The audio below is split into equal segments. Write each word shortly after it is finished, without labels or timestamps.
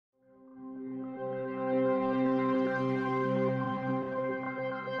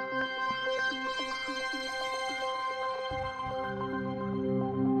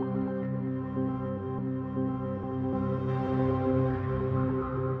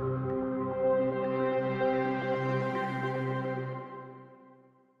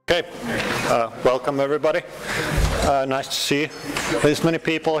Okay, welcome everybody. Nice to see this many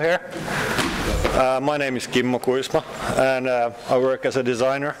people here. My name is Kimmo Kuisma, and I work as a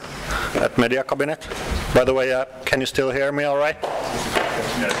designer at MediaCabinet. By the way, can you still hear me all right?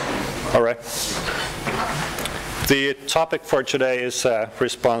 Yes. All right. The topic for today is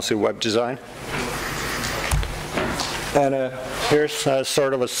responsive web design. And here's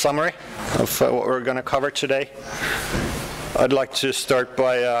sort of a summary of what we're going to cover today. I'd like to start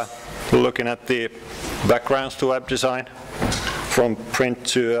by looking at the backgrounds to web design, from print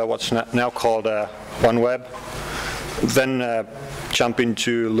to what's now called OneWeb. Then jump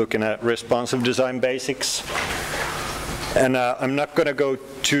into looking at responsive design basics. And I'm not going to go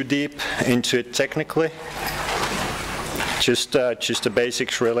too deep into it technically, just the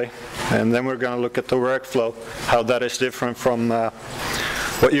basics really. And then we're going to look at the workflow, how that is different from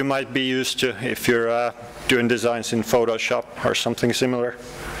what you might be used to if you're doing designs in Photoshop or something similar.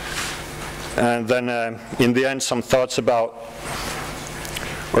 And then in the end, some thoughts about,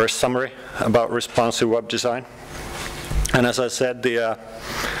 or a summary about responsive web design. And as I said, the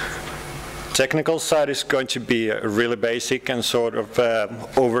technical side is going to be really basic and sort of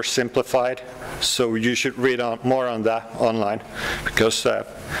oversimplified. So you should read more on that online, because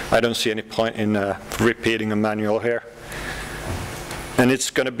I don't see any point in repeating a manual here. And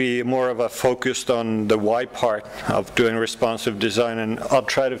it's going to be more of a focused on the why part of doing responsive design, and I'll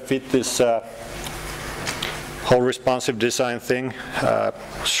try to fit this whole responsive design thing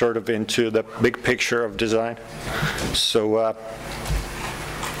sort of into the big picture of design. So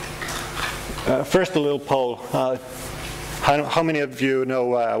first a little poll. How many of you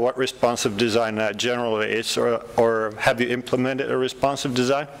know what responsive design generally is, or have you implemented a responsive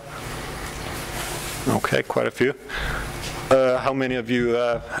design? Okay, quite a few. How many of you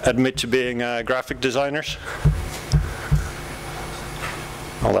admit to being graphic designers?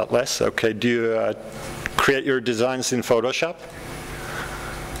 A lot less. Okay, do you create your designs in Photoshop?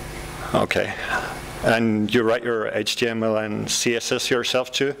 Okay. And you write your HTML and CSS yourself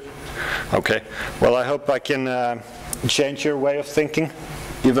too? Okay. Well, I hope I can change your way of thinking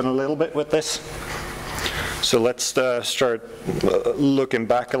even a little bit with this. So let's start looking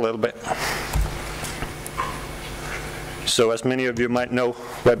back a little bit. So as many of you might know,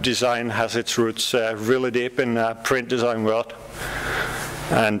 web design has its roots really deep in print design world.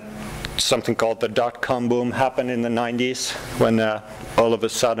 And something called the dot-com boom happened in the 90s, when all of a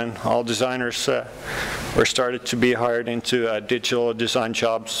sudden all designers were started to be hired into digital design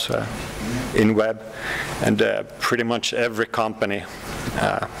jobs in web. And pretty much every company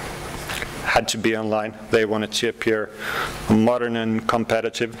had to be online. They wanted to appear modern and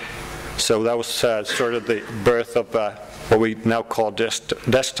competitive. So that was sort of the birth of what we now call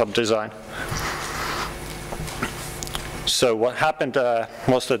desktop design. So what happened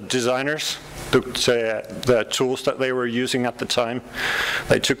was that designers took the tools that they were using at the time,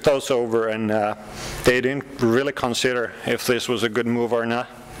 they took those over, and they didn't really consider if this was a good move or not.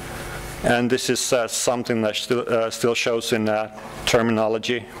 And this is something that still shows in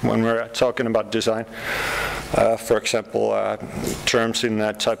terminology when we're talking about design. For example, terms in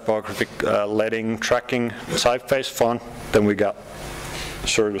typographic, leading, tracking, typeface, font. Then we got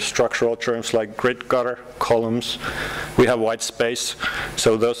sort of structural terms like grid, gutter, columns. We have white space.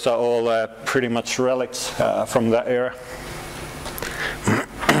 So those are all pretty much relics from that era.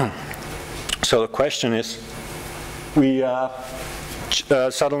 So the question is, we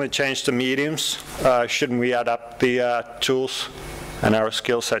suddenly changed the mediums. Shouldn't we adapt the tools and our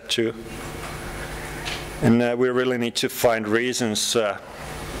skill set too? And we really need to find reasons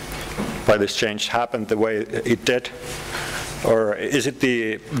why this change happened the way it did. Or is it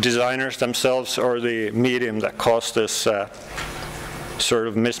the designers themselves or the medium that caused this sort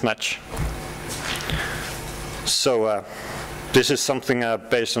of mismatch? So this is something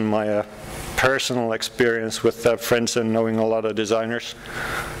based on my personal experience with friends and knowing a lot of designers.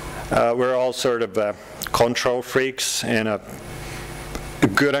 We're all sort of control freaks in a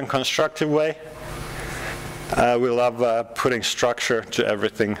good and constructive way. We love putting structure to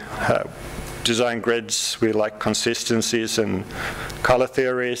everything. Design grids, we like consistencies and color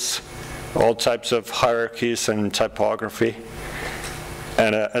theories, all types of hierarchies and typography.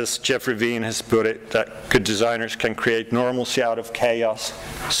 And as Jeffrey Veen has put it, that good designers can create normalcy out of chaos.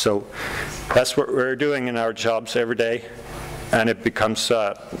 So that's what we're doing in our jobs every day, and it becomes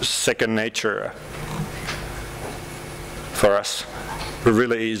second nature for us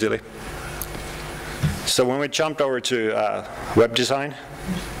really easily. So when we jumped over to web design,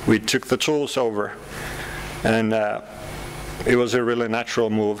 we took the tools over, and it was a really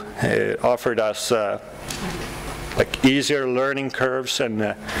natural move. It offered us like easier learning curves and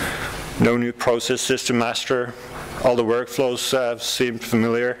no new processes to master. All the workflows seemed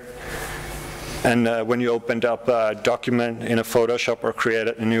familiar. And when you opened up a document in a Photoshop or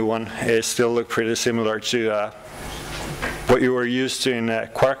created a new one, it still looked pretty similar to what you were used to in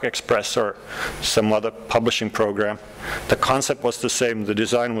Quark Express or some other publishing program. The concept was the same, the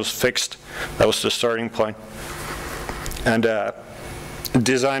design was fixed, that was the starting point. And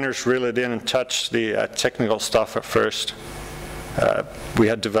designers really didn't touch the technical stuff at first. We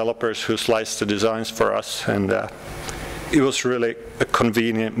had developers who sliced the designs for us, and it was really a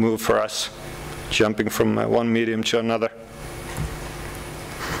convenient move for us, jumping from one medium to another.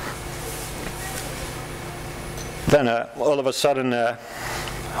 Then all of a sudden,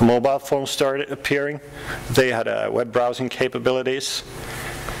 mobile phones started appearing. They had web browsing capabilities.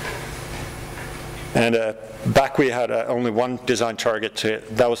 And back we had only one design target to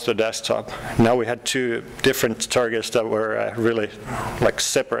it, that was the desktop. Now we had two different targets that were really like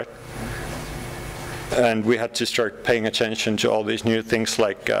separate. And we had to start paying attention to all these new things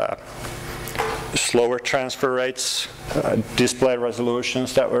like slower transfer rates, display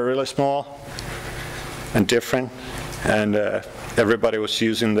resolutions that were really small and different, and everybody was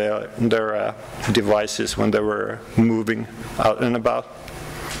using their devices when they were moving out and about.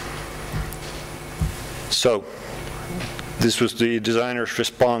 So this was the designer's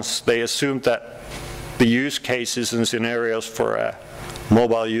response. They assumed that the use cases and scenarios for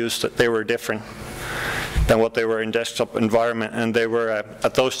mobile use, that they were different than what they were in desktop environment, and they were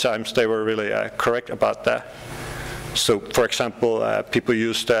at those times they were really correct about that. So for example, people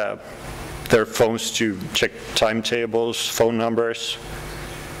used their phones to check timetables, phone numbers,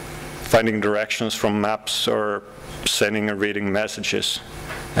 finding directions from maps, or sending and reading messages.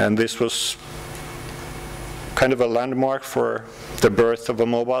 And this was kind of a landmark for the birth of a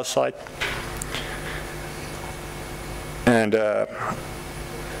mobile site. And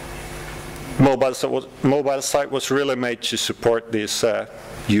mobile site was really made to support these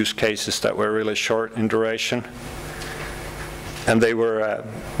use cases that were really short in duration. And they were,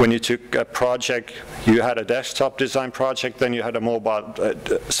 when you took a project, you had a desktop design project, then you had a mobile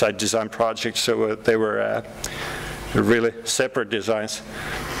site design project, so they were really separate designs.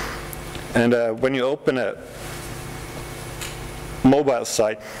 And when you open a mobile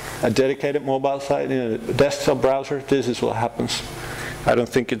site, a dedicated mobile site in a desktop browser, this is what happens. I don't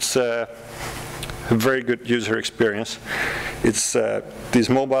think it's a very good user experience. It's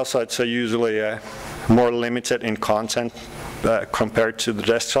these mobile sites are usually more limited in content compared to the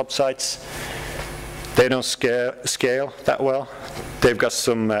desktop sites. They don't scale that well. They've got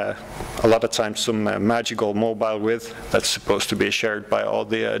some, a lot of times, some magical mobile width that's supposed to be shared by all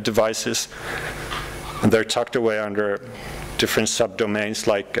the devices. And they're tucked away under different subdomains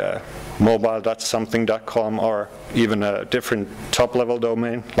like mobile.something.com, or even a different top-level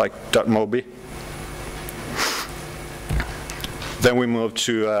domain like .mobi. Then we move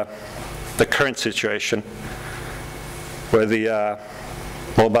to the current situation, where the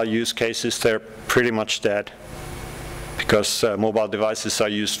mobile use cases, they're pretty much dead, because mobile devices are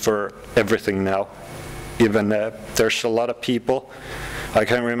used for everything now. Even there's a lot of people, I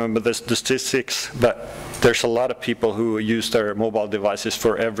can't remember the statistics, but there's a lot of people who use their mobile devices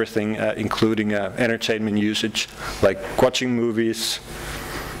for everything, including entertainment usage, like watching movies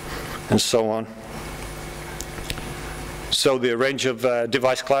and so on. So the range of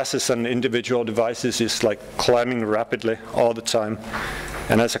device classes and individual devices is like climbing rapidly all the time.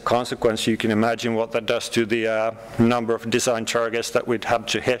 And as a consequence, you can imagine what that does to the number of design targets that we'd have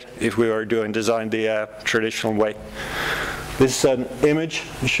to hit if we were doing design the traditional way. This is an image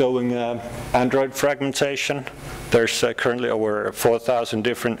showing Android fragmentation. There's currently over 4,000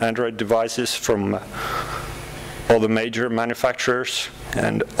 different Android devices from all the major manufacturers,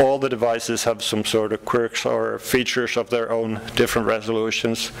 and all the devices have some sort of quirks or features of their own, different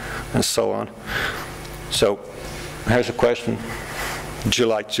resolutions and so on. So here's a question. Would you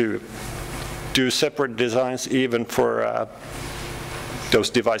like to do separate designs even for those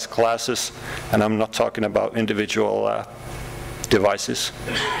device classes? And I'm not talking about individual devices.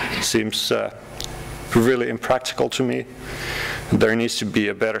 Seems really impractical to me. There needs to be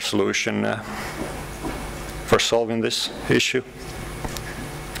a better solution for solving this issue.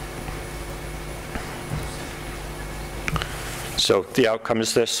 So the outcome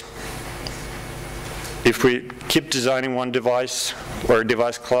is this. If we keep designing one device or a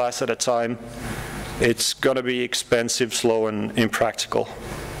device class at a time, it's going to be expensive, slow, and impractical.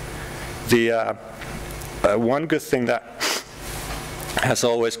 The one good thing that has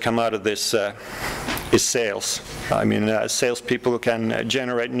always come out of this is sales. I mean, salespeople can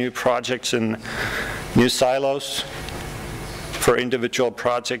generate new projects in new silos for individual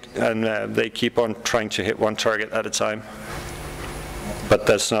project, and they keep on trying to hit one target at a time. But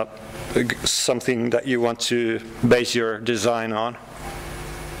that's not something that you want to base your design on.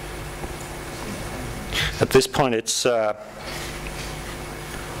 At this point, it's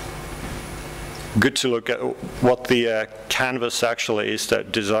good to look at what the canvas actually is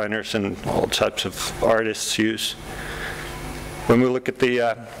that designers and all types of artists use. When we look at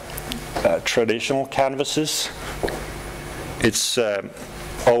the traditional canvases, it's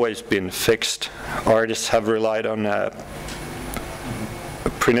always been fixed. Artists have relied on a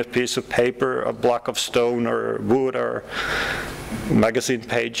printed piece of paper, a block of stone or wood or magazine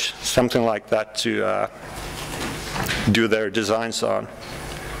page, something like that to do their designs on.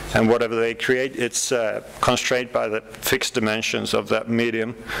 And whatever they create, it's constrained by the fixed dimensions of that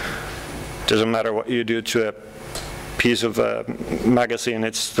medium. Doesn't matter what you do to a piece of a magazine,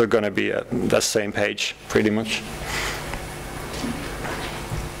 it's still going to be that same page, pretty much.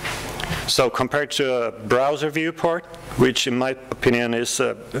 So compared to a browser viewport, which in my opinion is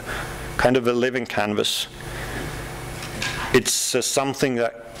kind of a living canvas, it's something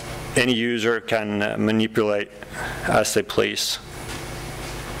that any user can manipulate as they please.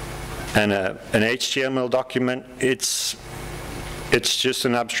 And an HTML document, it's just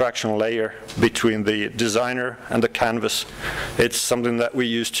an abstraction layer between the designer and the canvas. It's something that we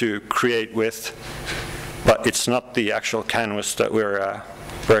use to create with, but it's not the actual canvas that we're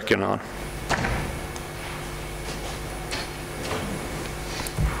working on.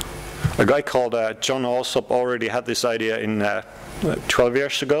 A guy called John Alsop already had this idea in 12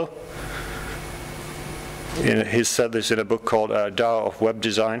 years ago. He said this in a book called DAO of Web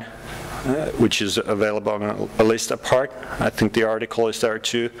Design, which is available on a list apart. I think the article is there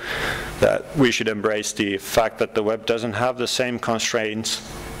too, that we should embrace the fact that the web doesn't have the same constraints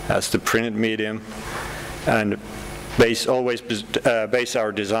as the printed medium, and always base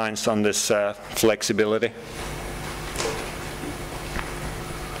our designs on this flexibility.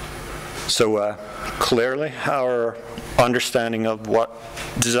 So clearly our understanding of what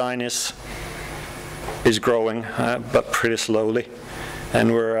design is growing, but pretty slowly,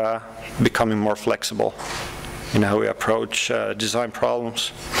 and we're becoming more flexible in how we approach design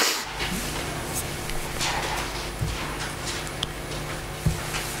problems.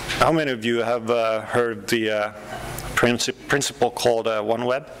 How many of you have heard the principle called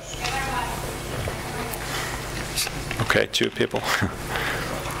OneWeb? Okay, 2 people.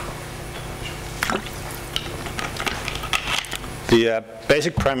 The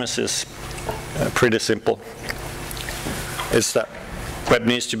basic premise is pretty simple. It's that web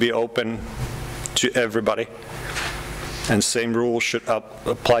needs to be open to everybody, and same rules should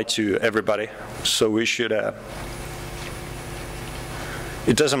apply to everybody. So we should,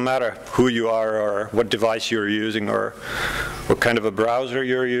 it doesn't matter who you are or what device you're using or what kind of a browser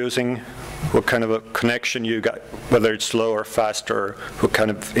you're using, what kind of a connection you got, whether it's slow or fast, or what kind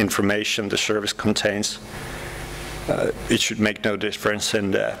of information the service contains. It should make no difference,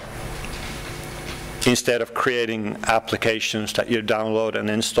 and instead of creating applications that you download and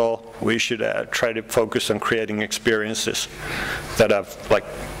install, we should try to focus on creating experiences that are like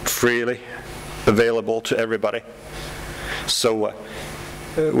freely available to everybody. So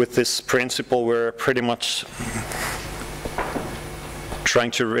with this principle, we're pretty much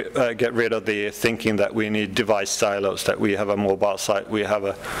trying to get rid of the thinking that we need device silos, that we have a mobile site, we have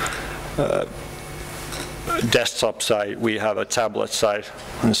a desktop site, we have a tablet site,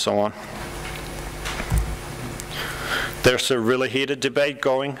 and so on. There's a really heated debate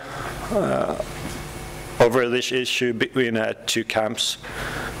going over this issue between 2 camps.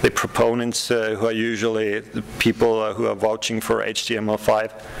 The proponents, who are usually the people who are vouching for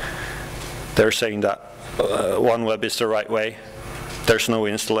HTML5, they're saying that OneWeb is the right way. There's no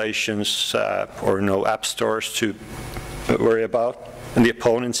installations or no app stores to worry about. And the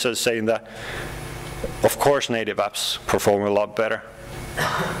opponents are saying that, of course, native apps perform a lot better,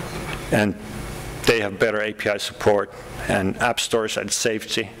 and they have better API support and app stores and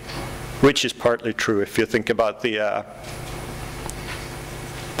safety, which is partly true if you think about the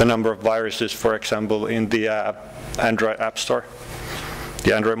number of viruses, for example, in the Android App Store,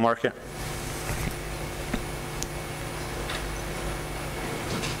 the Android market.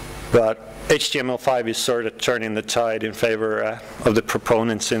 But HTML5 is sort of turning the tide in favor of the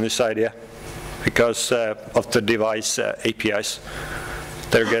proponents in this idea because of the device APIs.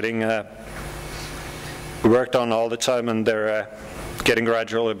 They're getting worked on all the time, and they're getting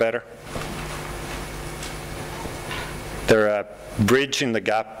gradually better. They're bridging the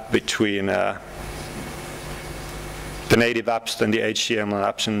gap between the native apps than the HTML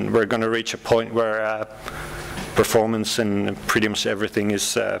apps, and we're going to reach a point where performance and pretty much everything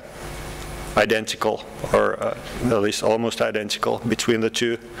is identical, or at least almost identical between the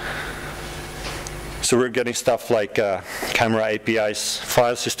two. So we're getting stuff like camera APIs,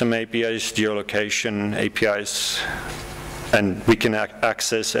 file system APIs, geolocation APIs, and we can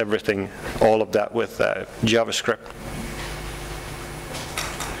access everything, all of that with JavaScript.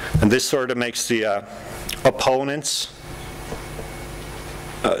 And this sort of makes the opponents'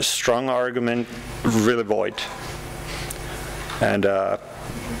 strong argument really void. And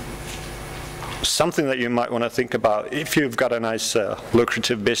something that you might want to think about if you've got a nice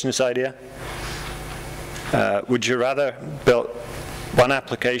lucrative business idea. Would you rather build one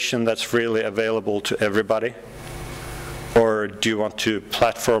application that's really available to everybody, or do you want to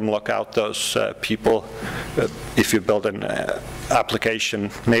platform lock out those people? If you build an application,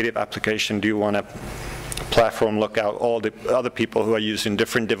 native application, do you want to platform lock out all the other people who are using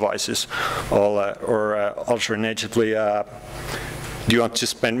different devices, or alternatively, do you want to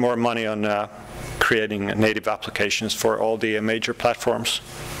spend more money on creating native applications for all the major platforms?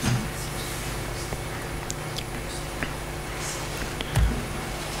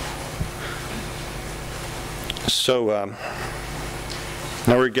 So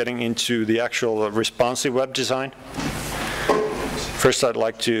now we're getting into the actual responsive web design. First, I'd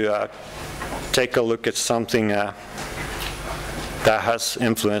like to take a look at something that has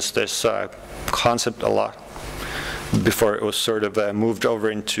influenced this concept a lot before it was sort of moved over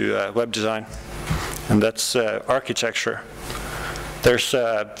into web design, and that's architecture. There's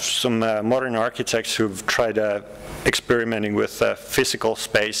some modern architects who've tried experimenting with physical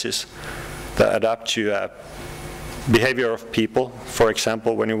spaces that adapt to behavior of people. For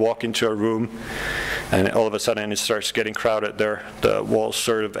example, when you walk into a room and all of a sudden it starts getting crowded there, the walls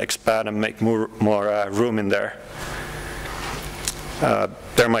sort of expand and make more room in there.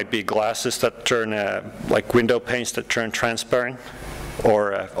 There might be glasses that turn, like window panes that turn transparent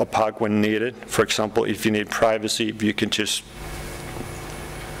or opaque when needed. For example, if you need privacy, you can just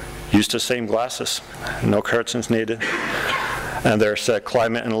use the same glasses, no curtains needed. And there's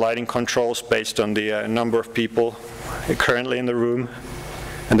climate and lighting controls based on the number of people currently in the room.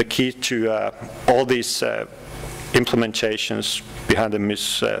 And the key to all these implementations behind them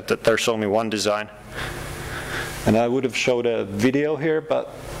is that there's only one design. And I would have showed a video here,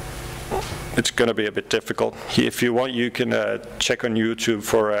 but it's going to be a bit difficult. If you want, you can check on YouTube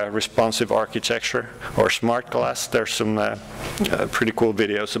for responsive architecture or smart glass. There's some pretty cool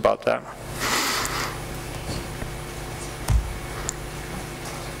videos about that.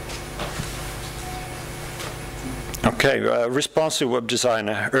 Okay, responsive web design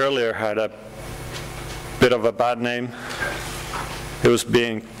earlier had a bit of a bad name. It was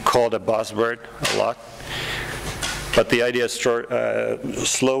being called a buzzword a lot. But the idea is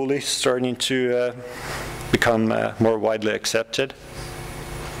slowly starting to become more widely accepted.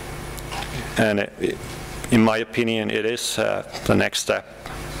 And in my opinion, it is the next step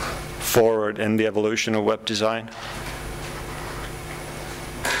forward in the evolution of web design.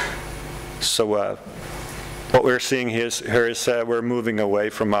 So what we're seeing here is we're moving away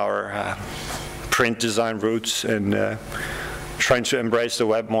from our print design roots and trying to embrace the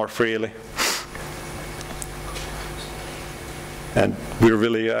web more freely. And we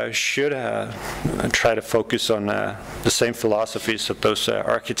really should try to focus on the same philosophies that those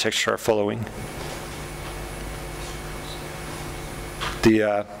architects are following.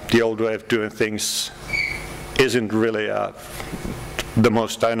 The old way of doing things isn't really the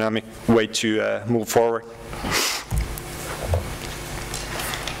most dynamic way to move forward.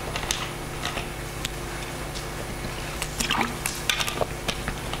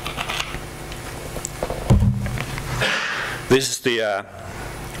 This is the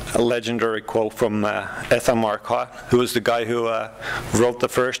legendary quote from Ethan Marcotte, who was the guy who wrote the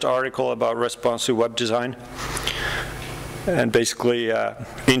first article about responsive web design and basically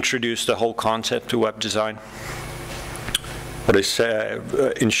introduced the whole concept to web design. What is,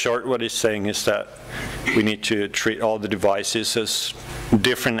 in short, what he's saying is that we need to treat all the devices as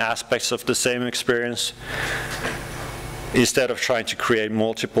different aspects of the same experience instead of trying to create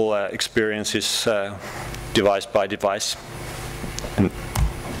multiple experiences device by device. And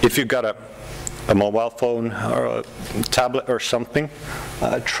if you've got a mobile phone or a tablet or something,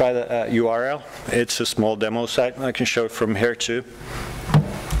 try the URL. It's a small demo site. I can show it from here too.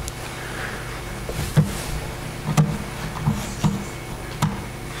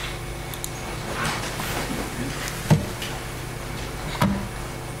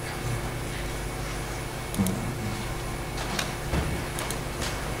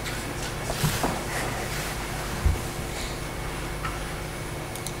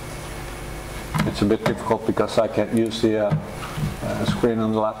 it's a bit difficult because I can't use the screen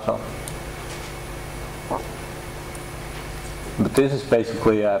on the laptop. But this is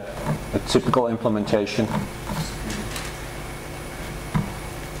basically a typical implementation.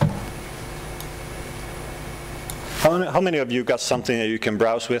 How many of you got something that you can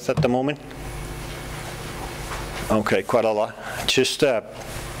browse with at the moment? Okay, quite a lot. Just give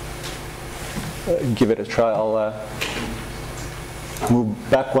it a try. I'll move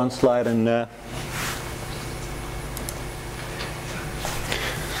back one slide and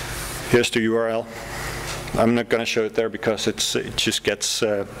here's the URL. I'm not going to show it there because it just gets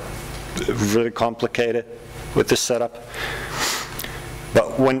really complicated with this setup.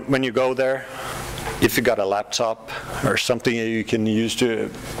 But when you go there, if you got a laptop or something you can use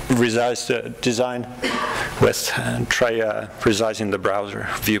to resize the design with, and try resizing the browser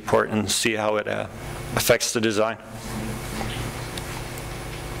viewport and see how it affects the design.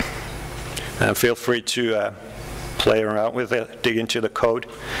 Feel free to play around with it, dig into the code.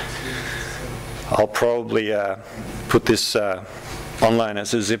 I'll probably put this online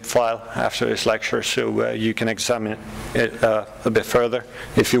as a zip file after this lecture, so you can examine it a bit further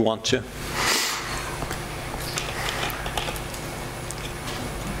if you want to.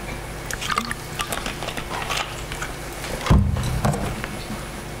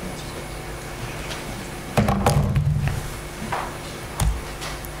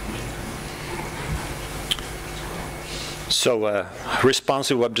 So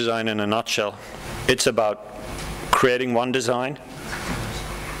responsive web design in a nutshell, it's about creating one design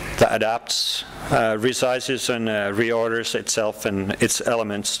that adapts, resizes and reorders itself and its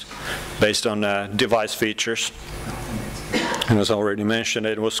elements based on device features. And as already mentioned,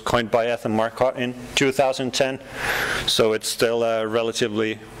 it was coined by Ethan Marcotte in 2010, so it's still a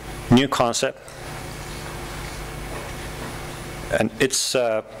relatively new concept. And it's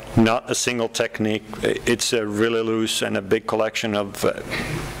not a single technique. It's a really loose and a big collection of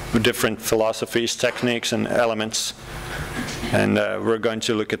different philosophies, techniques, and elements. And we're going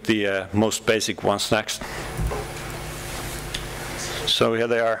to look at the most basic ones next. So here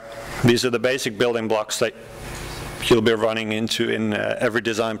they are. These are the basic building blocks that you'll be running into in every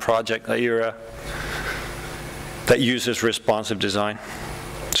design project that that uses responsive design.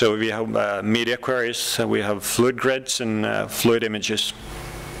 So we have media queries, we have fluid grids and fluid images.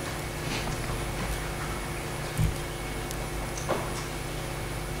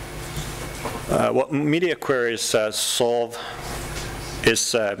 What media queries solve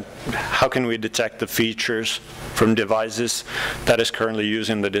is how can we detect the features from devices that is currently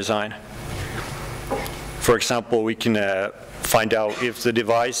using the design. For example, we can find out if the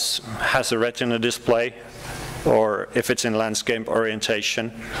device has a retina display, or if it's in landscape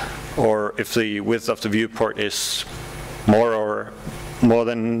orientation, or if the width of the viewport is more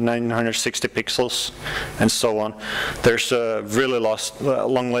than 960 pixels, and so on. There's a really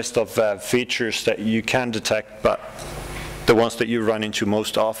long list of features that you can detect, but the ones that you run into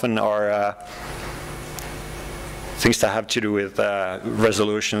most often are things that have to do with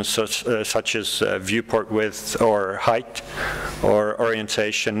resolution, such as viewport width or height, or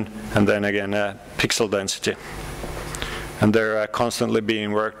orientation, and then again pixel density. And they're constantly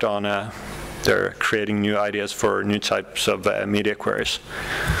being worked on. They're creating new ideas for new types of media queries.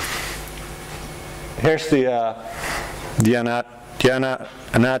 Here's the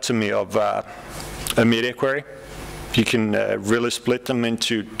anatomy of a media query. You can really split them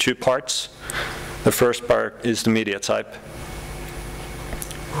into two parts. The first part is the media type.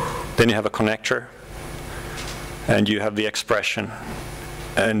 Then you have a connector, and you have the expression.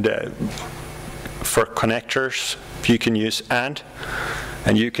 And for connectors, you can use and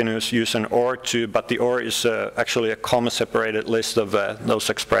you can use an or too, but the or is actually a comma-separated list of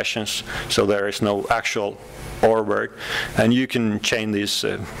those expressions, so there is no actual or word. And you can chain these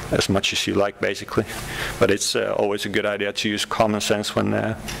as much as you like, basically. But it's always a good idea to use common sense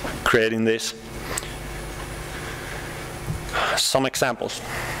when creating this. Some examples.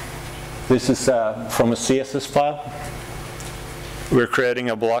 This is from a CSS file. We're creating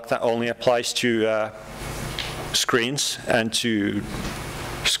a block that only applies to screens and to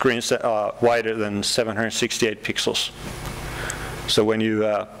screens that are wider than 768 pixels. So when you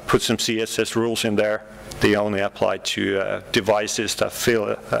put some CSS rules in there, they only apply to devices that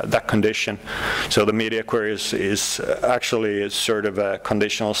fill that condition. So the media query is actually sort of a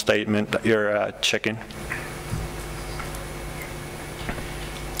conditional statement that you're checking.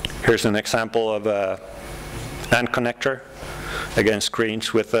 Here's an example of an AND connector. Again,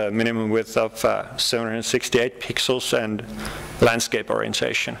 screens with a minimum width of 768 pixels and landscape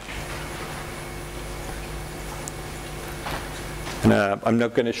orientation. And I'm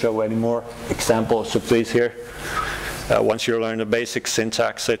not going to show any more examples of these here. Once you learn the basic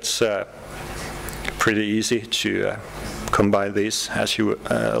syntax, it's pretty easy to combine these as you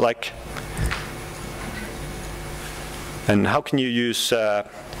like. And how can you use,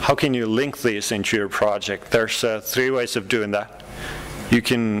 how can you link these into your project? There's 3 ways of doing that. You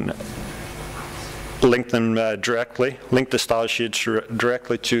can link them directly, link the style sheets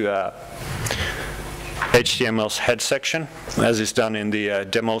directly to HTML's head section, as is done in the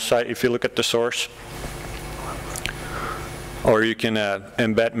demo site if you look at the source. Or you can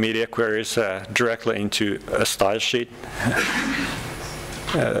embed media queries directly into a style sheet,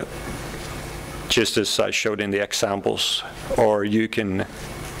 just as I showed in the examples. Or you can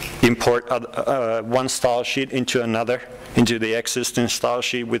import one style sheet into another, into the existing style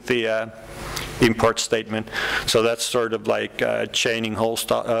sheet with the import statement. So that's sort of like chaining whole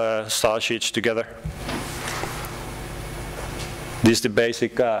style sheets together. This is the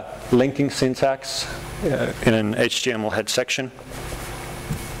basic linking syntax in an HTML head section.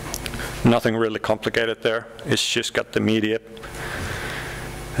 Nothing really complicated there. It's just got the media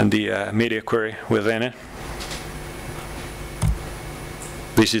and the media query within it.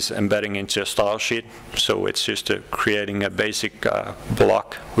 This is embedding into a style sheet, so it's just creating a basic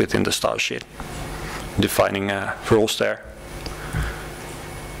block within the style sheet, defining rules there.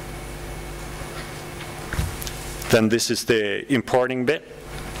 Then this is the importing bit.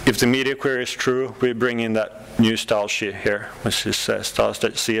 If the media query is true, we bring in that new style sheet here, which is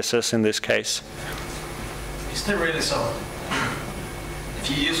styles.css in this case. Is there really so? If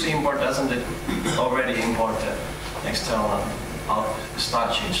you use import, doesn't it already import the external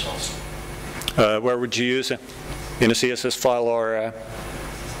style sheets also? Where would you use it? In a CSS file or?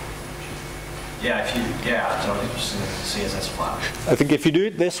 Yeah, I thought it was in a CSS file. I think if you do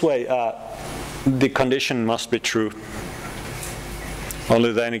it this way, the condition must be true.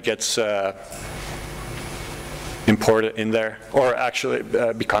 Only then it gets imported in there, or actually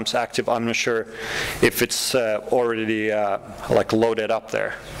becomes active. I'm not sure if it's already like loaded up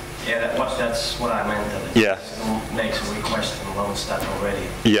there. Yeah, that's what I meant. That it makes a request and loads that already.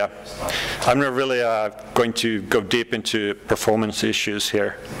 Yeah, I'm not really going to go deep into performance issues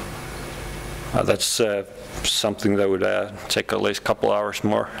here. That's something that would take at least a couple hours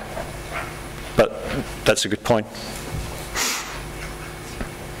more. But that's a good point.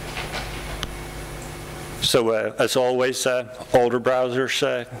 So as always, older browsers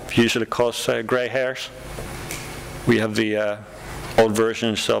usually cause gray hairs. We have the old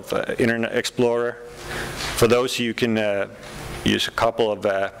versions of Internet Explorer. For those, you can use a couple of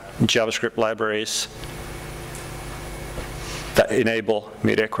JavaScript libraries that enable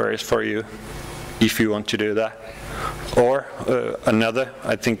media queries for you, if you want to do that. Or another,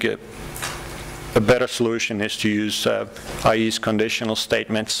 I think a better solution is to use IE's conditional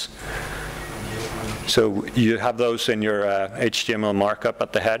statements. So you have those in your HTML markup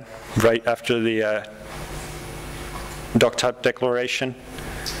at the head, right after the doc type declaration.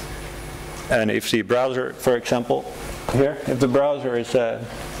 And if the browser, for example, here, if the browser is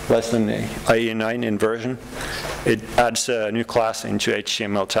less than the IE9 in version, it adds a new class into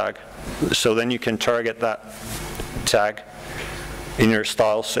HTML tag. So then you can target that tag in your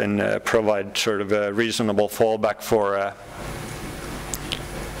styles and provide sort of a reasonable fallback for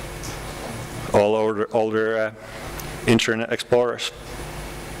all older Internet Explorers.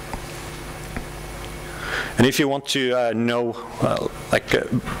 And if you want to know,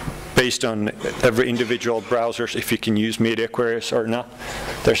 based on every individual browser, if you can use media queries or not,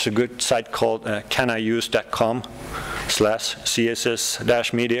 there's a good site called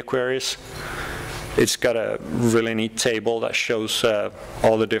caniuse.com/css-media queries. It's got a really neat table that shows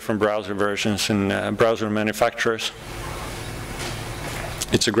all the different browser versions and browser manufacturers.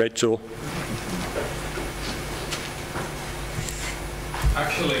 It's a great tool.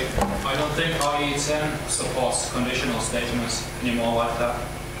 Actually, I don't think IE10 supports conditional statements anymore like that.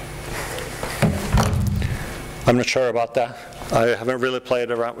 I'm not sure about that. I haven't really played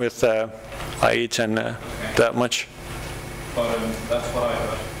around with IE10 that much. But that's what I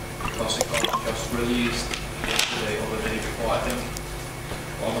heard. Because it got just released yesterday or the day before, I think,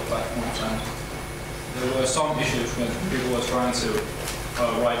 all the platforms. And there were some issues when people were trying to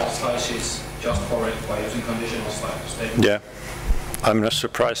write style sheets just for it by using conditional statements. Yeah. I'm not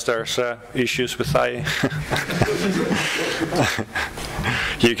surprised there's issues with IE.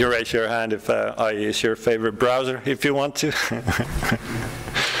 You can raise your hand if IE is your favorite browser, if you want to.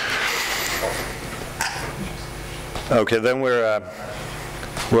 Okay, then we're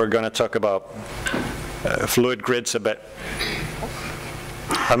going to talk about fluid grids a bit.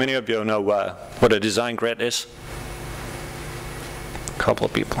 How many of you know what a design grid is? couple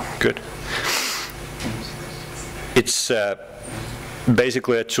of people. Good. It's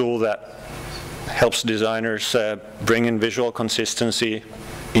basically a tool that helps designers bring in visual consistency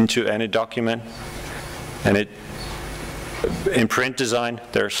into any document. And in print design,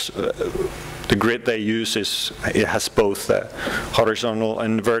 there's the grid they use it has both horizontal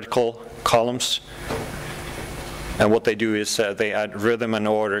and vertical columns. And what they do is they add rhythm and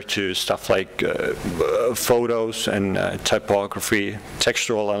order to stuff like photos and typography,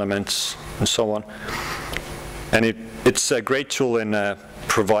 textual elements, and so on. And it's a great tool in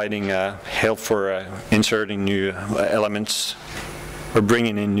providing help for inserting new elements or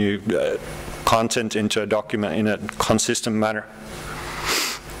bringing in new content into a document in a consistent manner.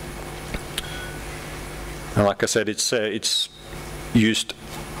 And like I said, it's used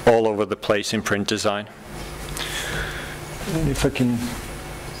all over the place in print design. And if I can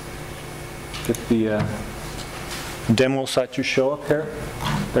get the demo site to show up here,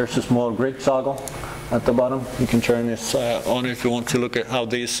 there's a small grid toggle at the bottom. You can turn this on if you want to look at how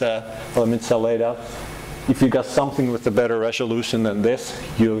these elements are laid out. If you got something with a better resolution than this,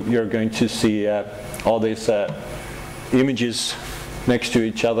 you're going to see all these images next to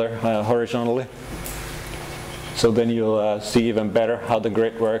each other horizontally. So then you'll see even better how the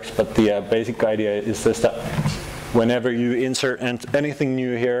grid works. But the basic idea is this, that whenever you insert anything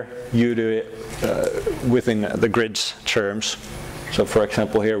new here, you do it within the grid's terms. So for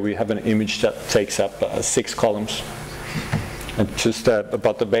example, here we have an image that takes up 6 columns. And just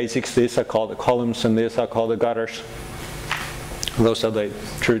about the basics, these are called the columns and these are called the gutters. Those are the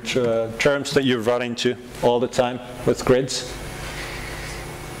true terms that you run into all the time with grids.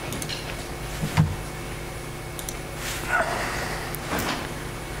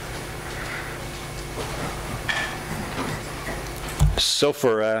 So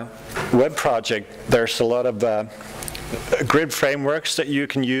for a web project, there's a lot of grid frameworks that you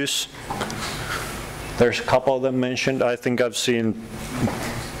can use. There's a couple of them mentioned. I think I've seen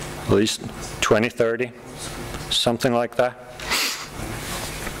at least 20, 30, something like that.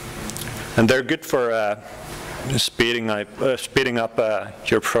 And they're good for speeding up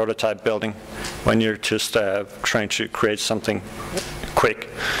your prototype building when you're just trying to create something quick.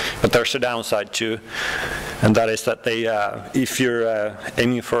 But there's a downside too, and that is that they, if you're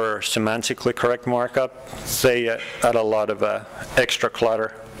aiming for semantically correct markup, they add a lot of extra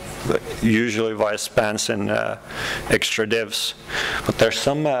clutter, usually via spans and extra divs. But there's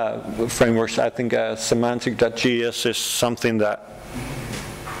some frameworks, I think semantic.js is something that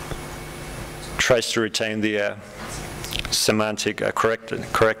tries to retain the semantic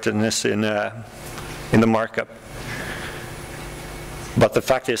correctness in the markup. But the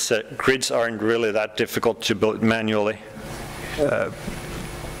fact is that grids aren't really that difficult to build manually.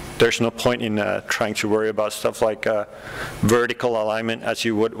 There's no point in trying to worry about stuff like vertical alignment as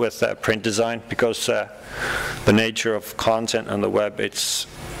you would with print design, because the nature of content on the web, it's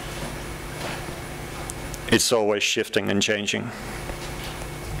always shifting and changing.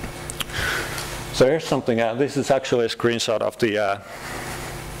 So here's something, this is actually a screenshot of the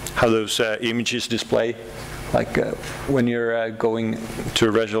how those images display. Like when you're going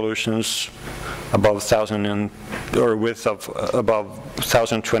to resolutions above 1,000 or width of above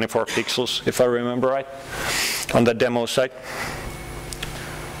 1,024 pixels, if I remember right, on the demo site.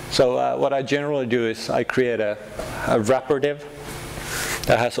 So what I generally do is I create a wrapper div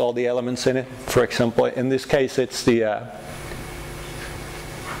that has all the elements in it. For example, in this case, it's the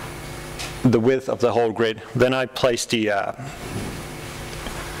width of the whole grid. Then I place the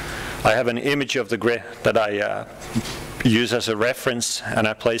I have an image of the grid that I use as a reference, and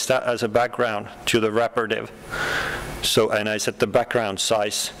I place that as a background to the wrapper div. So, and I set the background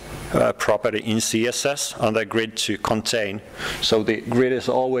size property in CSS on the grid to contain. So the grid is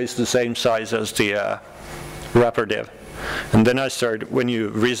always the same size as the wrapper div. And then I start, when you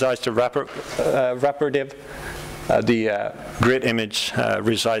resize the wrapper div, the grid image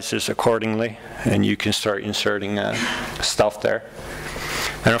resizes accordingly, and you can start inserting stuff there.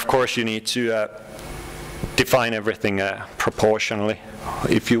 And of course, you need to define everything proportionally.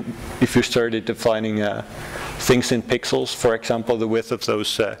 If you started defining things in pixels, for example, the width of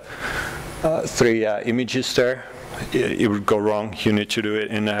those 3 images there, it would go wrong. You need to do it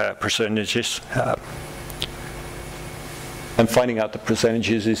in percentages. And finding out the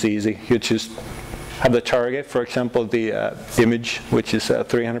percentages is easy. You just have the target, for example, the image, which is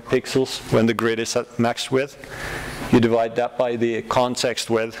 300 pixels, when the grid is at max width. You divide that by the context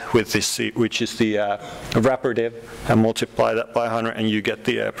width, with this, which is the wrapper div, and multiply that by 100, and you get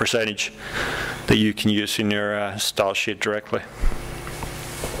the percentage that you can use in your style sheet directly.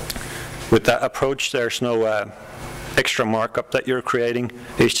 With that approach, there's no extra markup that you're creating.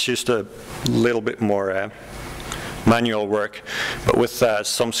 It's just a little bit more manual work. But with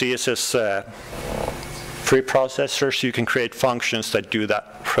some CSS preprocessors, you can create functions that do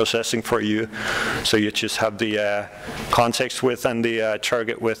that processing for you. So you just have the context width and the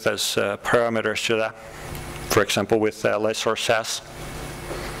target width as parameters to that. For example, with less or sass.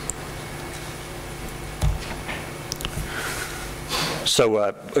 So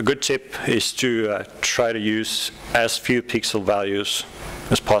a good tip is to try to use as few pixel values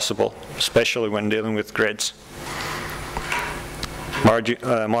as possible, especially when dealing with grids.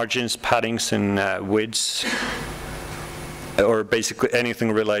 Margins, paddings, and widths, or basically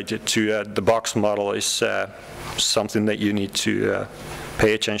anything related to the box model is something that you need to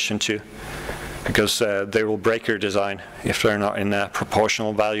pay attention to, because they will break your design if they're not in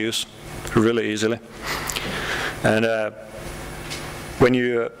proportional values really easily. And when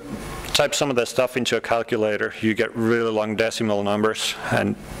you type some of that stuff into a calculator, you get really long decimal numbers,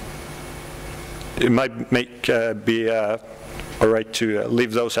 and it might be alright to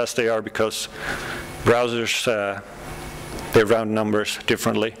leave those as they are, because browsers they round numbers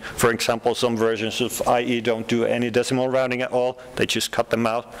differently. For example, some versions of IE don't do any decimal rounding at all, they just cut them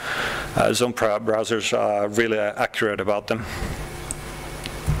out. Some browsers are really accurate about them.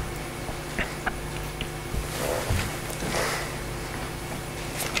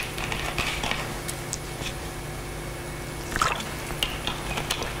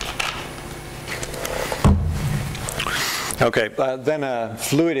 Okay, then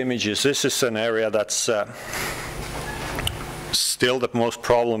fluid images. This is an area that's still the most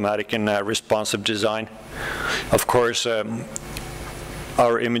problematic in responsive design. Of course,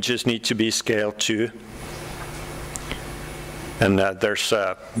 our images need to be scaled too. And there's,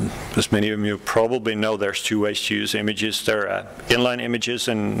 as many of you probably know, there's two ways to use images. There are inline images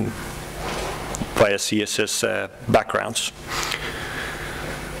and via CSS backgrounds.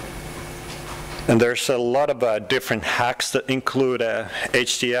 And there's a lot of different hacks that include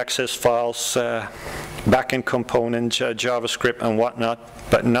htaccess files, backend components, JavaScript and whatnot,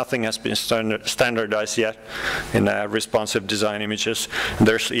 but nothing has been standardized yet in responsive design images. And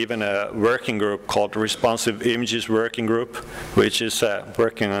there's even a working group called Responsive Images Working Group, which is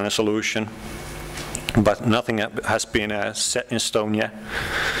working on a solution, but nothing has been set in stone yet.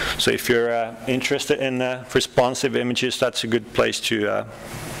 So if you're interested in responsive images, that's a good place to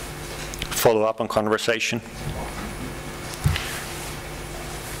follow up on conversation.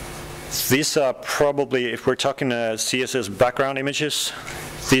 These are probably, if we're talking CSS background images,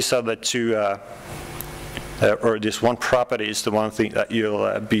 these are the two, or this one property is the one thing that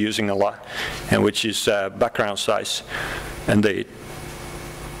you'll be using a lot, and which is background size. And the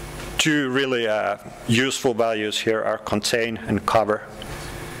two really useful values here are contain and cover.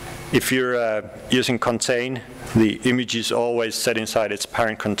 If you're using contain, the image is always set inside its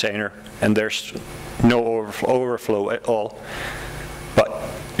parent container, and there's no overflow at all. But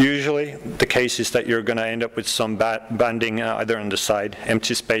usually the case is that you're going to end up with some banding either on the side,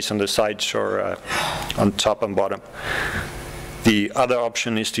 empty space on the sides, or on top and bottom. The other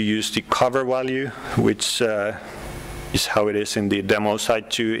option is to use the cover value, which is how it is in the demo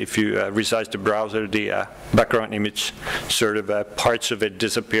side too. If you resize the browser, the background image, sort of parts of it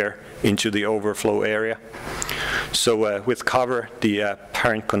disappear into the overflow area. So with cover, the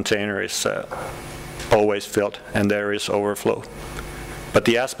parent container is always filled, and there is overflow. But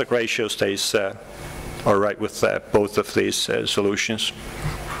the aspect ratio stays all right with both of these solutions.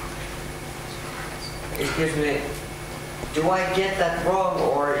 Excuse me, do I get that wrong,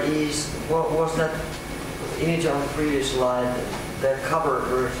 or was that image on the previous slide, the cover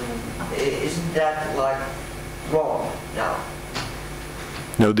version, isn't that like wrong now?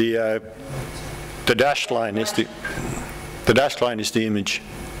 No, the dashed line is the image.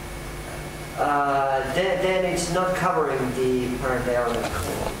 Then it's not covering the parent element.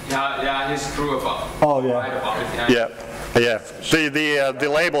 Yeah, he's true about. Oh yeah. Right about it. Yeah. The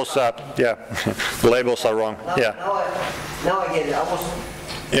labels are the labels are wrong. Yeah. Now I get it. I was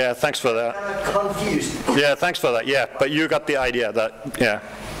Yeah, thanks for that. kind of confused. Yeah, thanks for that. Yeah, but you got the idea that, yeah.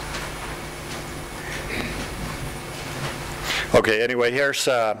 Okay, anyway, here's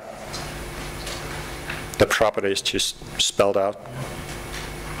the properties just spelled out.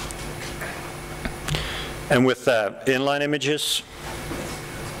 And with inline images,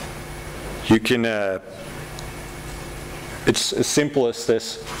 you can, it's as simple as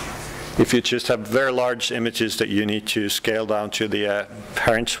this. If you just have very large images that you need to scale down to the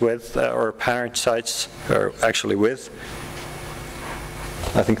parent width or parent size, or actually width.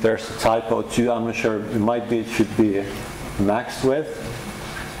 I think there's a typo too. I'm not sure. It might be. It should be max width.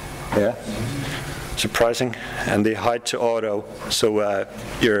 Yeah. surprising, and the hide to auto, so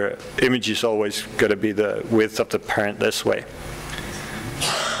your image is always going to be the width of the parent this way.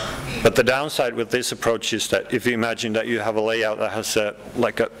 But the downside with this approach is that if you imagine that you have a layout that has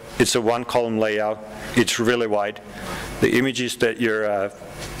it's a one-column layout, it's really wide. The images that you're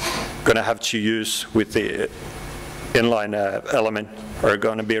going to have to use with the inline element are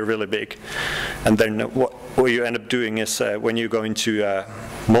going to be really big. And then what you end up doing is when you go into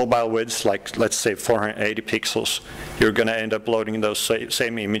mobile widths, like let's say 480 pixels, you're going to end up loading those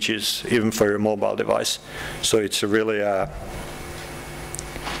same images even for your mobile device. So it's a really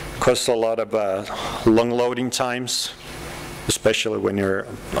costs a lot of long loading times, especially when you're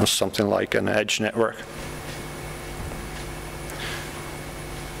on something like an edge network.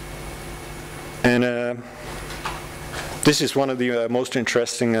 And this is one of the most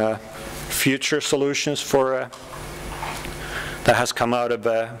interesting future solutions for that has come out of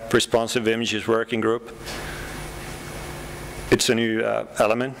Responsive Images Working Group. It's a new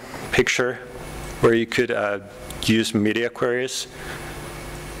element picture where you could use media queries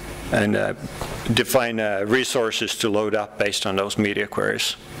and define resources to load up based on those media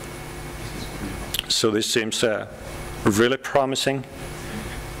queries. So this seems really promising,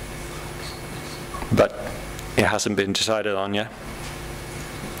 but it hasn't been decided on yet.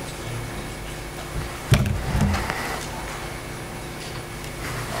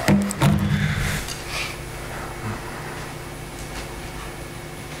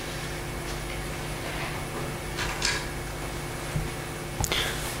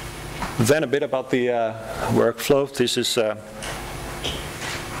 Then a bit about the workflow. This is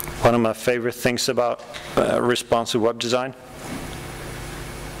one of my favorite things about responsive web design.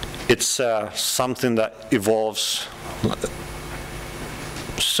 It's something that evolves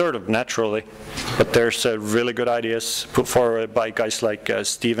sort of naturally, but there's really good ideas put forward by guys like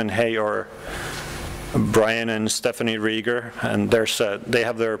Stephen Hay or Brian and Stephanie Rieger, and they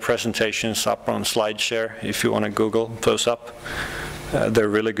have their presentations up on SlideShare if you want to Google those up. They're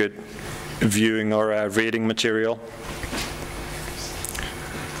really good viewing or reading material.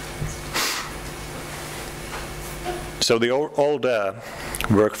 So the old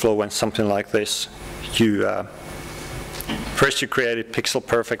workflow went something like this. First you created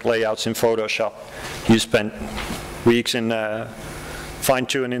pixel-perfect layouts in Photoshop. You spent weeks in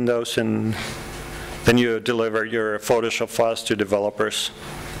fine-tuning those, and then you deliver your Photoshop files to developers.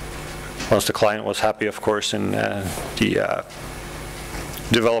 Once the client was happy, of course, and the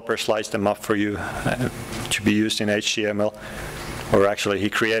developer sliced them up for you to be used in HTML, or actually he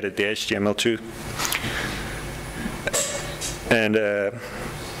created the HTML too. And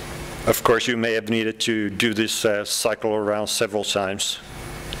of course you may have needed to do this cycle around several times.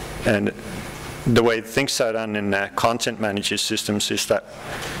 And the way things are done in content management systems is that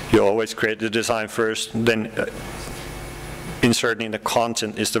you always create the design first, then inserting the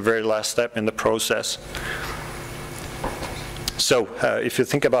content is the very last step in the process. So if you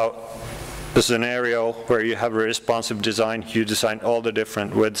think about the scenario where you have a responsive design, you design all the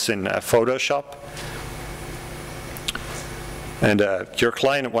different widths in Photoshop, and your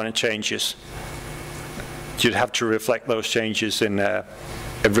client wanted changes. You'd have to reflect those changes in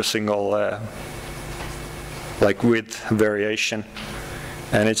every single like width variation.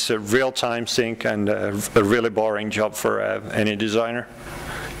 And it's a real-time sync and a really boring job for any designer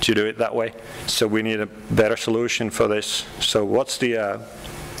to do it that way. So we need a better solution for this. So what's the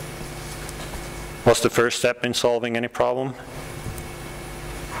first step in solving any problem?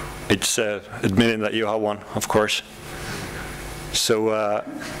 It's admitting that you have one, of course. So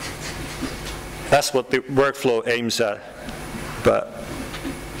that's what the workflow aims at. But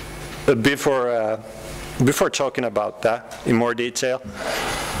before talking about that in more detail,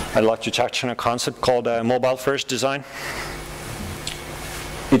 I'd like to touch on a concept called mobile-first design.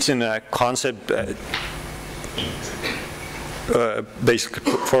 It's in a concept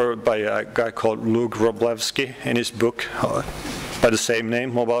basically put forward by a guy called Luke Wroblewski in his book by the same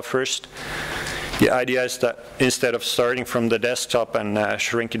name, Mobile First. The idea is that instead of starting from the desktop and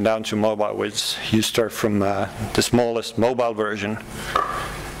shrinking down to mobile widths, you start from the smallest mobile version.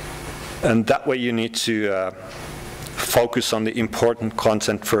 And that way you need to focus on the important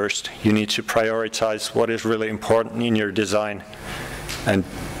content first. You need to prioritize what is really important in your design. And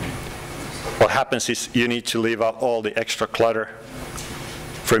what happens is you need to leave out all the extra clutter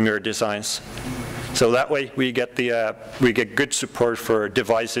from your designs. So that way we get good support for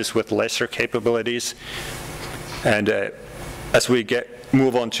devices with lesser capabilities, and as we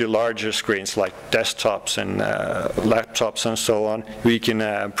move on to larger screens like desktops and laptops and so on, we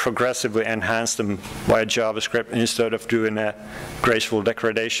can progressively enhance them via JavaScript instead of doing a graceful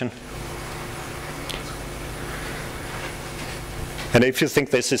degradation. And if you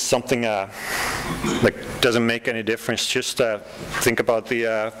think this is something like doesn't make any difference, just think about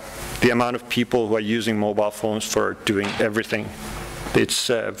the amount of people who are using mobile phones for doing everything. It's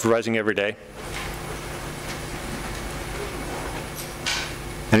rising every day.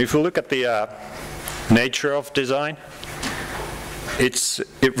 And if you look at the nature of design,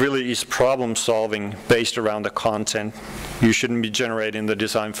 it really is problem solving based around the content. You shouldn't be generating the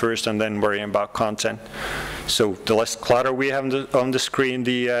design first and then worrying about content. So the less clutter we have on the screen,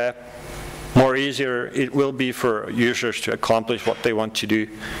 the more easier it will be for users to accomplish what they want to do.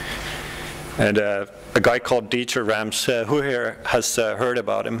 And a guy called Dieter Rams, who here has heard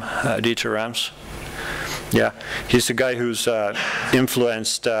about him? Dieter Rams? Yeah, he's a guy who's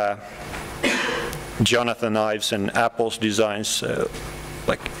influenced Jonathan Ives and Apple's designs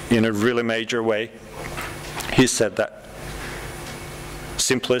like in a really major way. He said that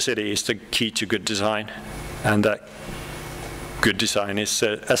simplicity is the key to good design, and that good design is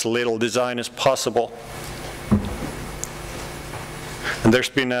as little design as possible. And there's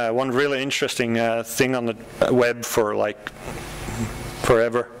been one really interesting thing on the web for like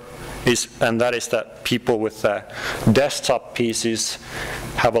forever, and that is that people with desktop PCs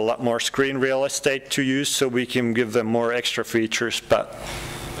have a lot more screen real estate to use, so we can give them more extra features. But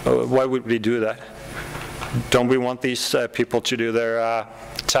why would we do that? Don't we want these people to do their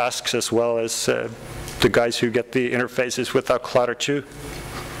tasks as well as the guys who get the interfaces without clutter too?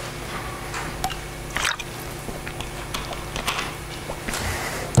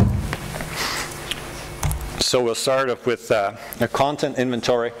 So we'll start off with a content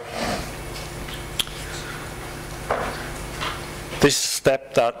inventory. This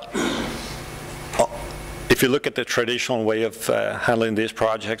step that, if you look at the traditional way of handling these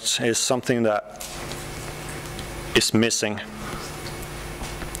projects, is something that is missing.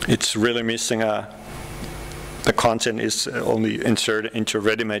 It's really missing. The content is only inserted into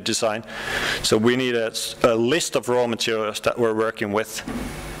ready-made design. So we need a list of raw materials that we're working with.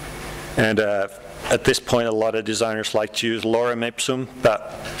 And at this point, a lot of designers like to use lorem ipsum,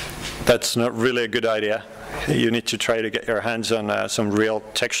 but that's not really a good idea. You need to try to get your hands on some real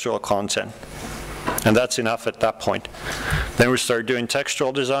textual content. And that's enough at that point. Then we start doing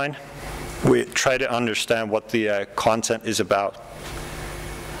textual design. We try to understand what the content is about.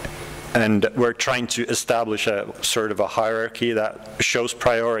 And we're trying to establish a sort of a hierarchy that shows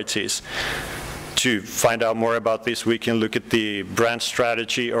priorities. To find out more about this, we can look at the brand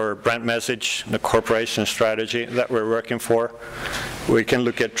strategy or brand message, the corporation strategy that we're working for. We can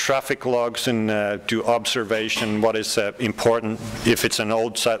look at traffic logs and do observation, what is important if it's an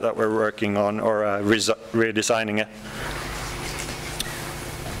old site that we're working on or redesigning it.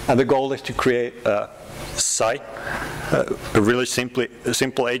 And the goal is to create a site, a really simple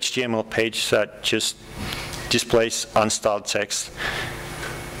HTML page that just displays unstyled text,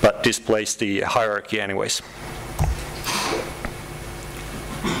 but displays the hierarchy anyways.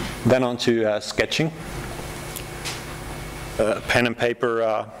 Then on to sketching. Pen and paper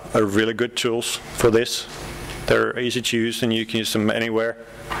are really good tools for this. They're easy to use and you can use them anywhere.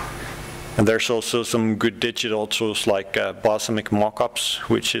 And there's also some good digital tools like Balsamiq Mockups,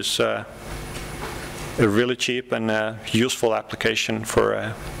 which is a really cheap and useful application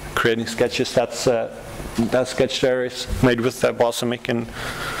for creating sketches. That sketch there is made with Balsamiq in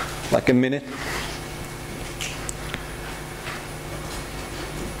like a minute.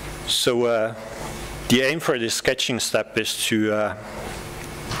 So the aim for this sketching step is to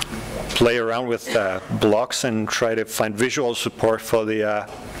play around with blocks and try to find visual support for the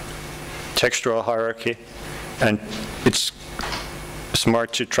textual hierarchy. And it's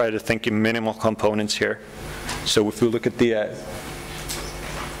smart to try to think in minimal components here. So if we look at the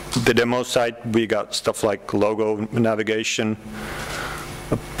demo site, we got stuff like logo, navigation,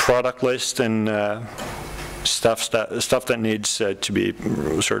 a product list, and stuff that needs to be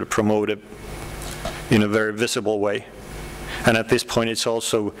sort of promoted in a very visible way. And at this point, it's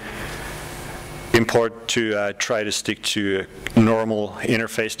also important to try to stick to normal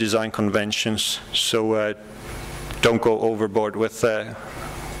interface design conventions. So don't go overboard with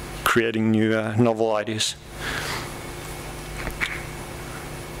creating new novel ideas.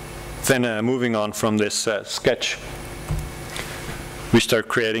 Then moving on from this sketch, we start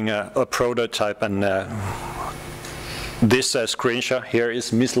creating a prototype, and this screenshot here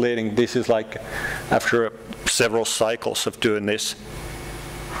is misleading. This is like after several cycles of doing this.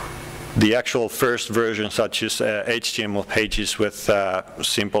 The actual first version, such as HTML pages with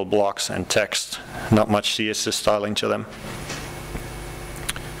simple blocks and text, not much CSS styling to them.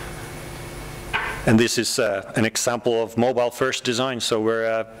 And this is an example of mobile first design. So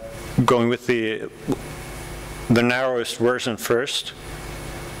we're going with the the narrowest version first.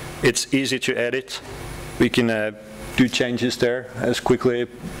 It's easy to edit. We can do changes there as quickly,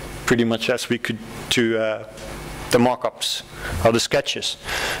 pretty much as we could to the mock-ups of the sketches.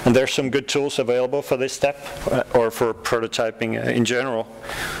 And there's some good tools available for this step, or for prototyping in general.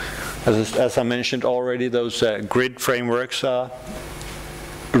 As I mentioned already, those grid frameworks are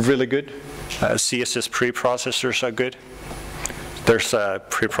really good. CSS preprocessors are good. There's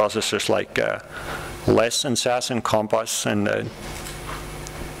preprocessors like LESS and SAS and Compass, and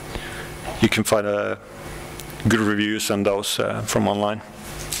you can find good reviews on those from online.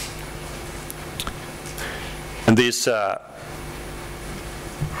 And these,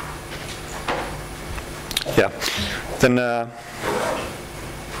 then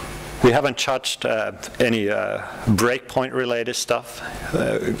we haven't touched any breakpoint related stuff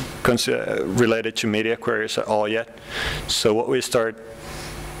related to media queries at all yet. So what we start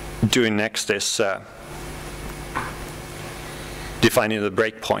doing next is defining the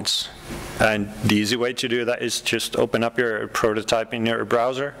breakpoints. And the easy way to do that is just open up your prototype in your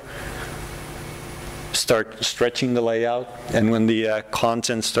browser, start stretching the layout, and when the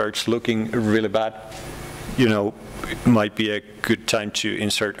content starts looking really bad, you know, it might be a good time to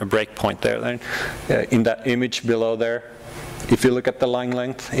insert a breakpoint there. Then, in that image below there, if you look at the line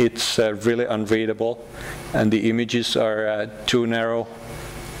length, it's really unreadable, and the images are too narrow.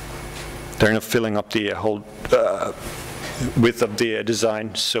 They're not filling up the whole width of the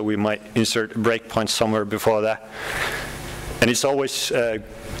design, so we might insert a breakpoint somewhere before that. And it's always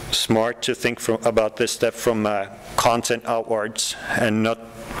smart to think about this step from content outwards and not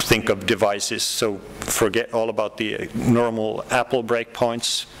think of devices. So forget all about the normal Apple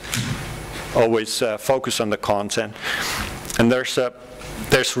breakpoints. Always focus on the content. And there's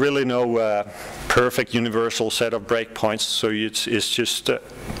really no perfect universal set of breakpoints, so it's just a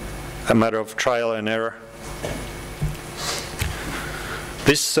matter of trial and error.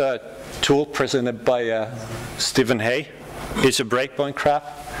 This tool presented by Stephen Hay is a breakpoint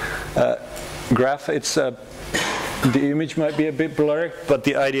graph. It's the image might be a bit blurry, but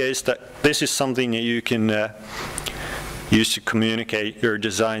the idea is that this is something that you can use to communicate your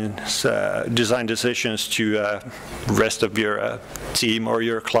design decisions to the rest of your team or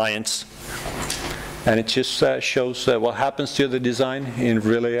your clients. And it just shows what happens to the design in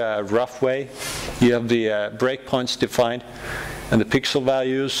really a rough way. You have the breakpoints defined and the pixel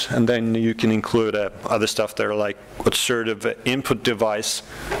values, and then you can include other stuff there, like what sort of input device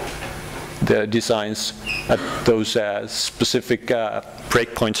the designs at those specific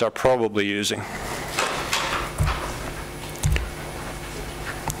breakpoints are probably using.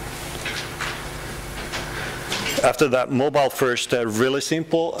 After that mobile first, really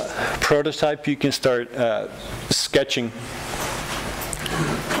simple prototype, you can start sketching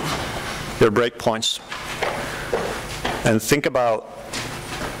your breakpoints. And think about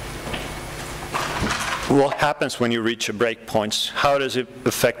what happens when you reach a breakpoint. How does it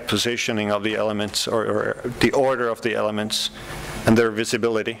affect positioning of the elements, or the order of the elements and their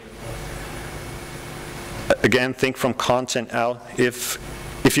visibility? Again, think from content out. If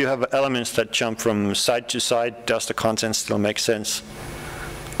you have elements that jump from side to side, does the content still make sense?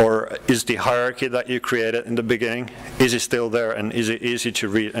 Or is the hierarchy that you created in the beginning, is it still there, and is it easy to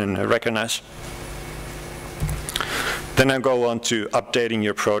read and recognize? Then I go on to updating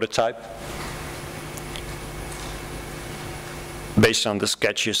your prototype based on the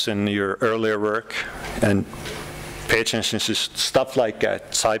sketches in your earlier work, and pay attention to stuff like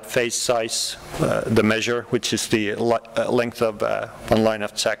typeface size, the measure, which is the length of one line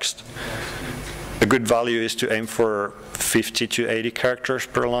of text. A good value is to aim for 50 to 80 characters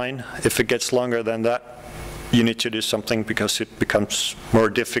per line. If it gets longer than that, you need to do something because it becomes more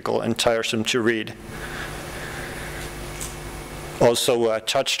difficult and tiresome to read. Also,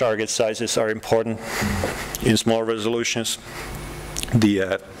 touch target sizes are important in small resolutions.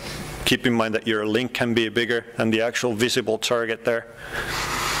 Keep in mind that your link can be bigger than the actual visible target there.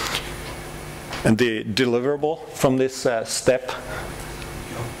 And the deliverable from this step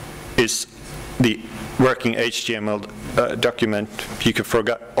is the working HTML document. You can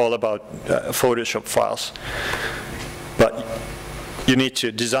forget all about Photoshop files. But you need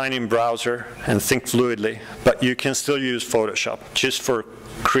to design in browser and think fluidly, but you can still use Photoshop just for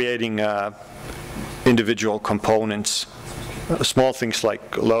creating individual components. Small things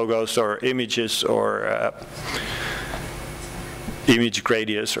like logos or images or image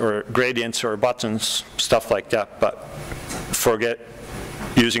gradients or buttons, stuff like that. But forget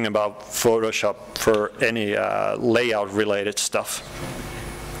using about Photoshop for any layout related stuff.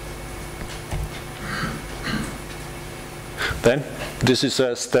 Then this is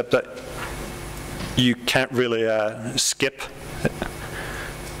a step that you can't really skip.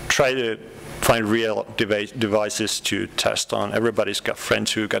 Try to find real devices to test on. Everybody's got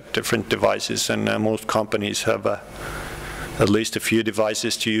friends who got different devices, and most companies have at least a few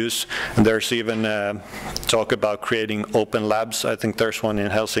devices to use. And there's even talk about creating open labs. I think there's one in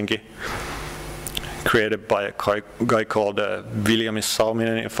Helsinki, created by a guy called William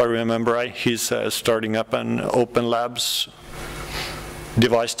Salminen, if I remember right. He's starting up an open labs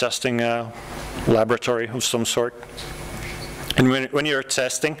device testing laboratory of some sort. And when you're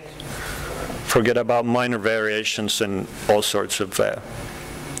testing, forget about minor variations and all sorts of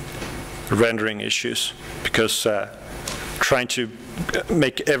rendering issues, because trying to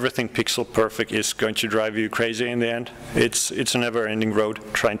make everything pixel perfect is going to drive you crazy in the end. It's a never-ending road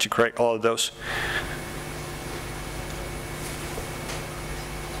trying to correct all of those.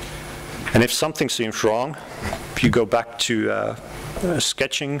 And if something seems wrong, if you go back to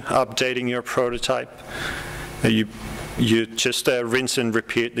sketching, updating your prototype, you just rinse and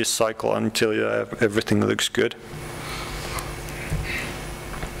repeat this cycle until everything looks good.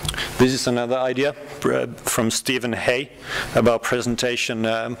 This is another idea from Stephen Hay about presentation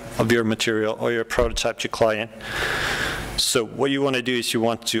of your material or your prototype to client. So what you want to do is you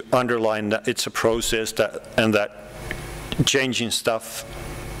want to underline that it's a process and that changing stuff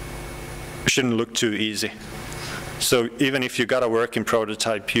shouldn't look too easy. So even if you got a working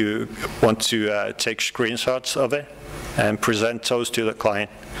prototype, you want to take screenshots of it and present those to the client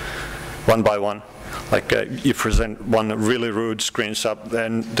one by one. Like you present one really rude screenshot,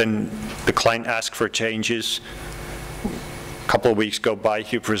 then the client asks for changes. A couple of weeks go by,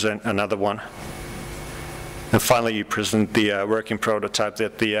 you present another one. And finally you present the working prototype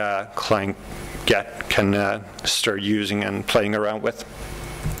that the client can start using and playing around with.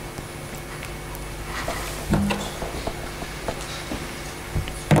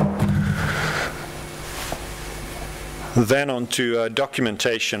 Then on to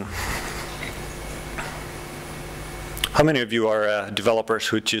documentation. How many of you are developers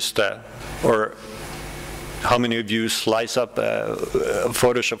who just, or how many of you slice up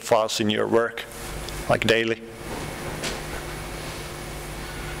Photoshop files in your work, like daily?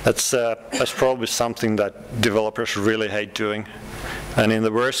 That's probably something that developers really hate doing. And in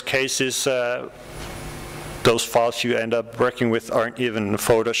the worst cases, those files you end up working with aren't even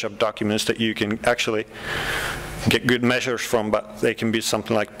Photoshop documents that you can actually get good measures from, but they can be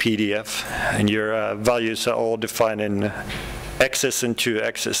something like PDF, and your values are all defined in X's and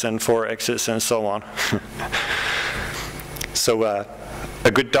 2X's and 4X's and so on. So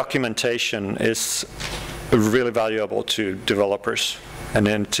a good documentation is really valuable to developers and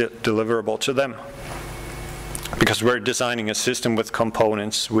then deliverable to them. Because we're designing a system with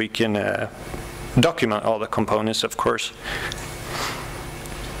components, we can document all the components, of course.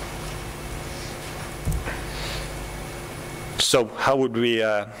 So how would we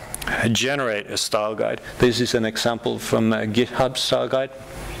generate a style guide? This is an example from GitHub style guide.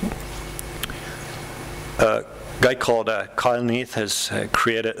 A guy called Kyle Neath has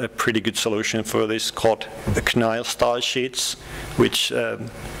created a pretty good solution for this called the CNIL style sheets, which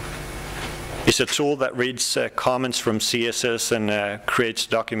is a tool that reads comments from CSS and creates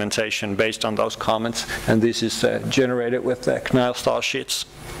documentation based on those comments. And this is generated with CNIL style sheets.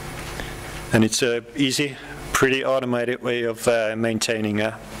 And it's easy, pretty automated way of maintaining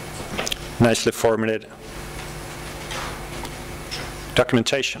a nicely formatted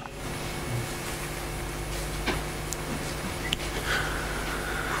documentation.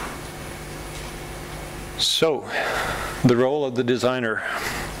 So, the role of the designer.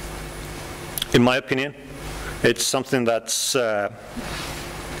 In my opinion, it's something that's the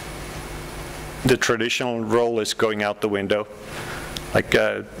traditional role is going out the window. Like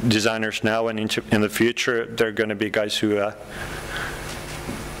designers now and in the future, they're going to be guys who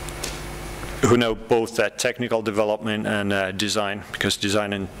know both technical development and design, because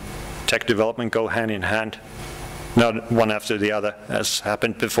design and tech development go hand in hand, not one after the other, as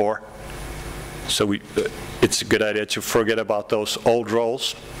happened before. So it's a good idea to forget about those old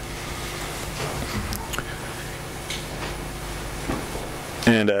roles.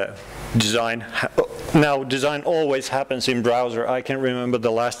 And design. Now, design always happens in browser. I can't remember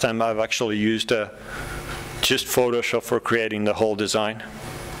the last time I've actually used just Photoshop for creating the whole design.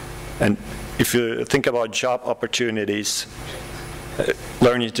 And if you think about job opportunities,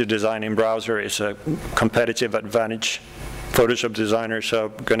 learning to design in browser is a competitive advantage. Photoshop designers are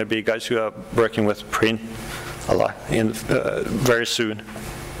going to be guys who are working with print a lot very soon.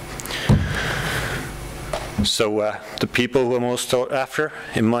 So the people who are most sought after,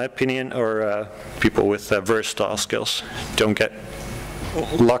 in my opinion, are people with versatile skills. Don't get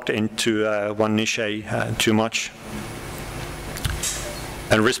locked into one niche too much.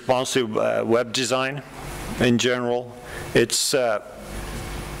 And responsive web design in general, it's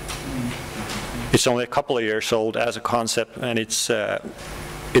only a couple of years old as a concept, and it's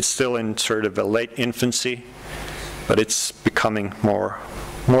still in sort of a late infancy, but it's becoming more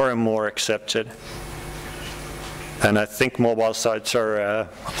and more accepted. And I think mobile sites are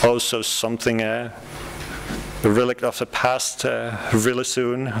also something, a relic of the past really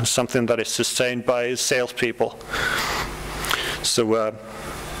soon, something that is sustained by salespeople. So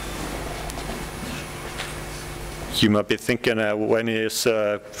you might be thinking when is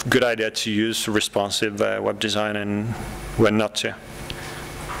a good idea to use responsive web design and when not to.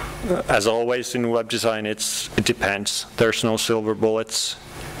 As always in web design, it depends. There's no silver bullets.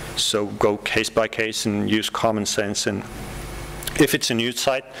 So go case by case and use common sense. And if it's a new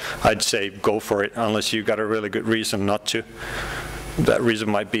site, I'd say go for it, unless you've got a really good reason not to. That reason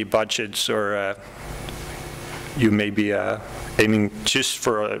might be budgets, or you may be aiming just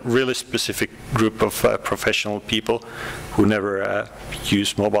for a really specific group of professional people who never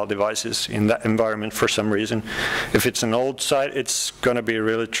use mobile devices in that environment for some reason. If it's an old site, it's going to be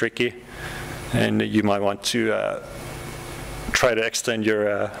really tricky, and you might want to try to extend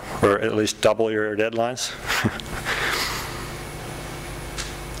your, or at least double your deadlines.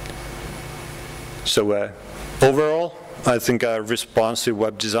 So overall, I think responsive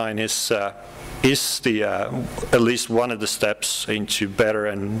web design is the at least one of the steps into better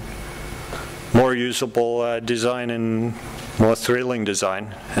and more usable design and more thrilling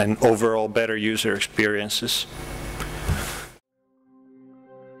design and overall better user experiences.